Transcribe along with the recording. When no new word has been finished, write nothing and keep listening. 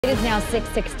It is now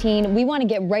 6:16. We want to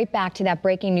get right back to that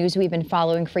breaking news we've been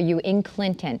following for you in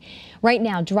Clinton. Right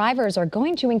now, drivers are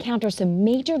going to encounter some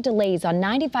major delays on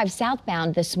 95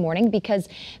 southbound this morning because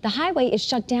the highway is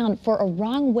shut down for a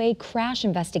wrong-way crash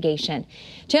investigation.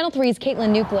 Channel 3's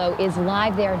Caitlin Nuplo is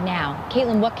live there now.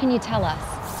 Caitlin, what can you tell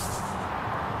us?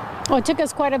 Well, it took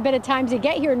us quite a bit of time to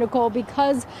get here, Nicole,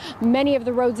 because many of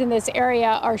the roads in this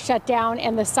area are shut down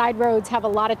and the side roads have a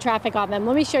lot of traffic on them.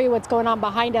 Let me show you what's going on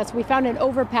behind us. We found an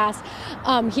overpass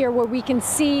here where we can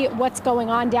see what's going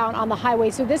on down on the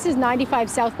highway. So this is 95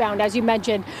 southbound, as you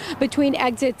mentioned, between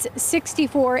exits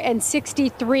 64 and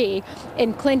 63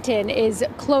 in Clinton is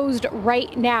closed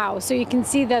right now. So you can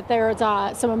see that there's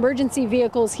some emergency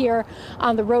vehicles here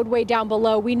on the roadway down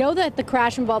below. We know that the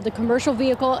crash involved a commercial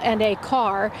vehicle and a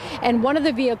car, and one of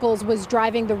the vehicles was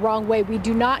driving the wrong way. We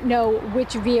do not know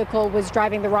which vehicle was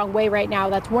driving the wrong way right now.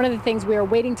 That's one of the things we are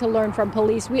waiting to learn from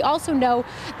police. We also know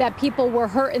that people were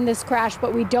hurt in this crash,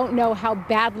 but we don't know how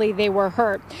badly they were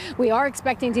hurt. We are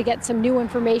expecting to get some new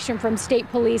information from state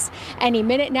police any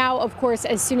minute now. Of course,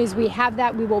 as soon as we have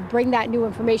that, we will bring that new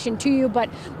information to you. But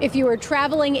if you are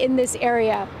traveling in this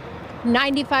area,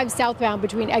 95 southbound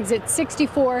between exit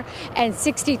 64 and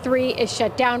 63 is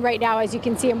shut down right now. As you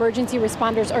can see, emergency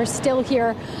responders are still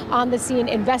here on the scene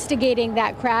investigating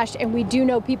that crash, and we do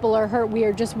know people are hurt. We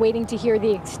are just waiting to hear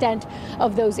the extent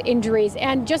of those injuries.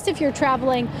 And just if you're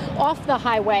traveling off the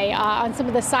highway on some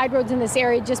of the side roads in this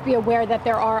area, just be aware that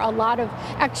there are a lot of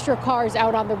extra cars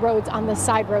out on the roads on the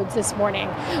side roads this morning.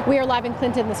 We are live in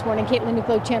Clinton this morning. Caitlin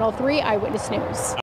Nuplo, Channel 3 Eyewitness News.